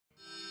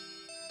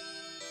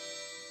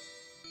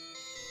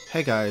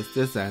Hey guys,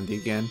 this is Andy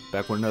again,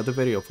 back with another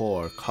video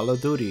for Call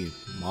of Duty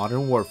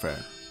Modern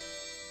Warfare.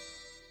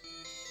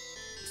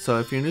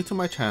 So if you're new to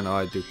my channel,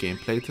 I do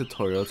gameplay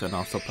tutorials and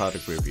also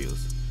product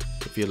reviews.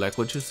 If you like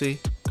what you see,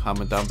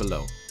 comment down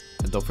below,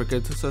 and don't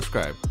forget to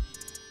subscribe.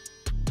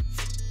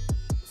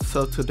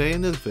 So today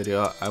in this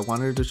video, I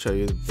wanted to show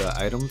you the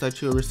items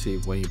that you'll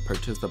receive when you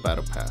purchase the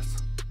Battle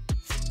Pass.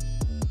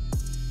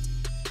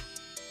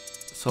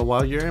 So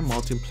while you're in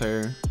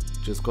multiplayer,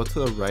 just go to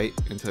the right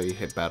until you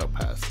hit Battle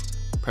Pass.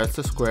 Press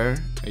the square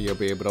and you'll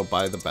be able to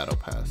buy the Battle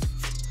Pass.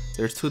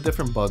 There's two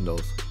different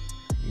bundles.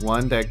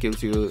 One that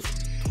gives you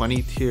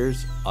 20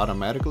 tiers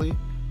automatically,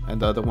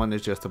 and the other one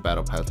is just a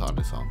Battle Pass on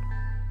its own.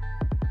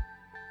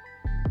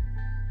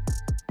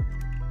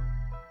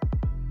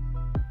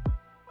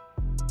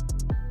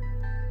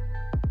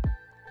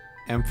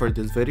 And for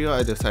this video,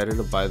 I decided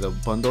to buy the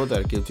bundle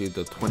that gives you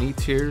the 20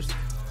 tiers.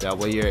 That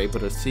way you're able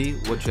to see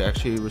what you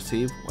actually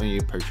receive when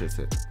you purchase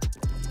it.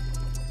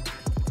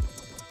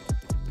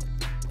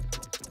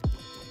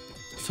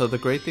 So the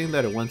great thing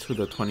that it went to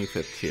the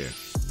 25th tier.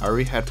 I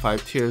already had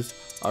 5 tiers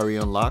already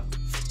unlocked,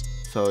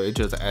 so it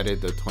just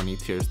added the 20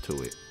 tiers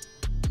to it.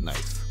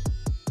 Nice.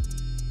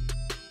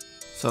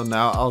 So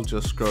now I'll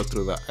just scroll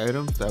through the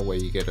items, that way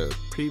you get a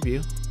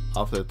preview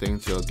of the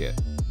things you'll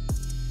get.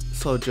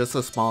 So just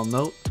a small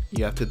note,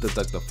 you have to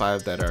deduct the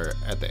 5 that are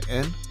at the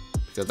end,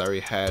 because I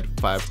already had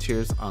 5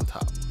 tiers on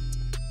top.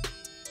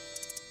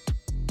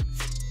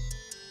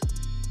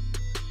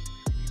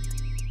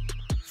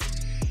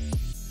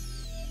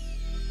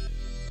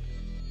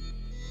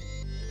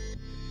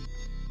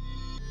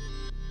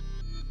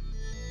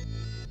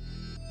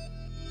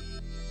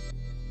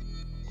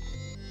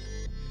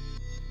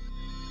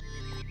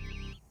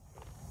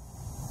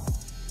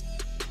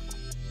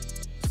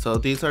 So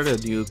these are the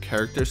new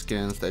character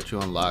skins that you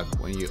unlock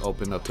when you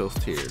open up those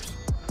tiers.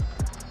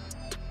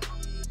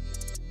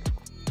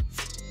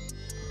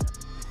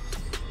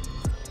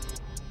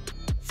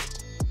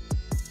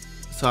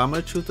 So I'm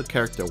going to choose the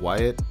character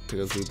Wyatt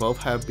because we both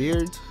have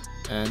beards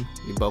and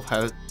we both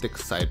have thick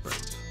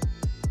sideburns.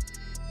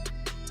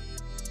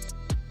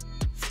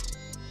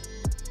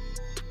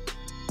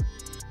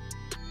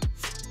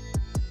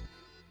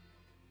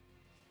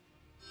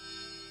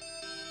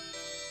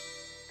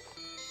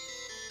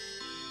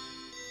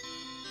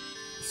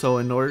 So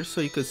in order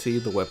so you could see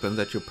the weapons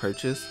that you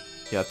purchase,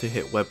 you have to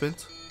hit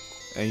weapons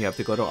and you have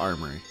to go to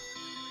armory.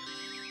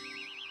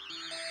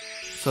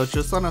 So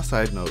just on a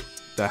side note,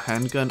 the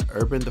handgun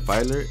Urban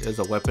Defiler is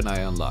a weapon I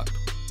unlocked.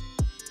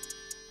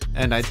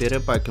 And I did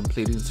it by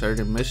completing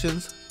certain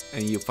missions,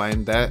 and you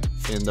find that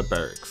in the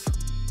barracks.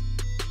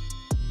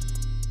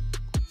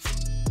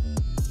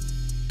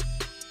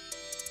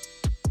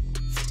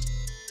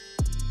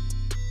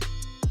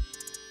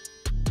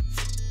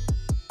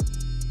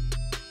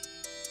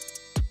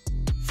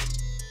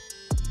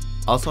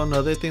 Also,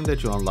 another thing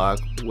that you unlock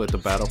with the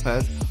Battle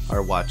Pass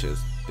are watches.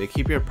 They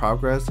keep your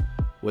progress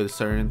with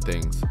certain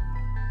things.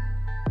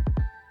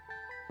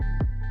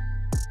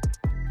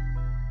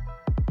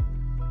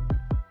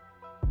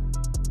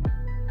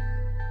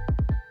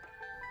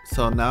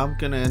 So now I'm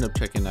gonna end up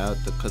checking out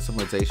the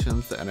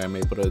customizations that I'm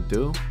able to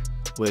do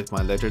with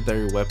my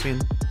legendary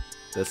weapon,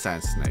 the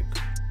Sand Snake.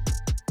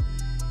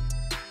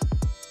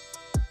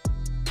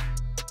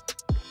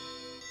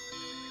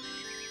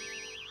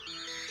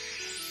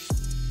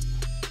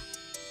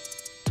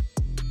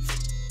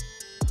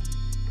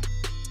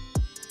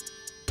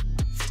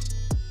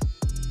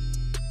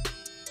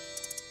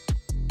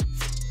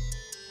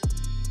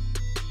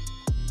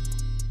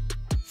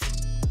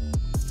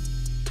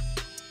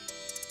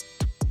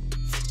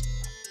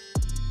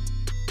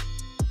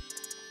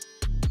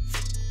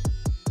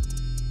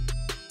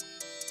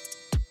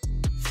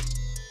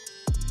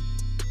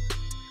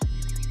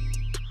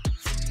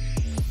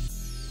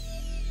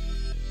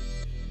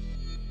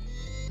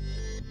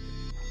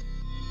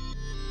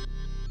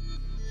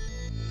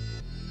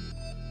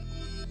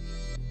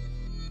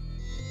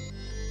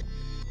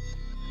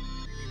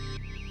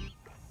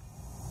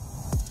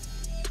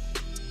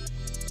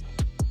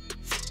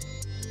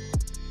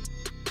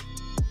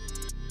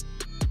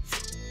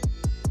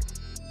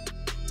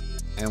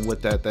 And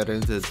with that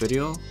ends this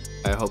video.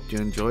 I hope you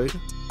enjoyed.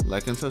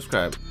 Like and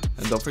subscribe,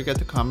 and don't forget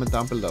to comment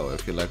down below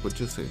if you like what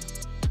you see.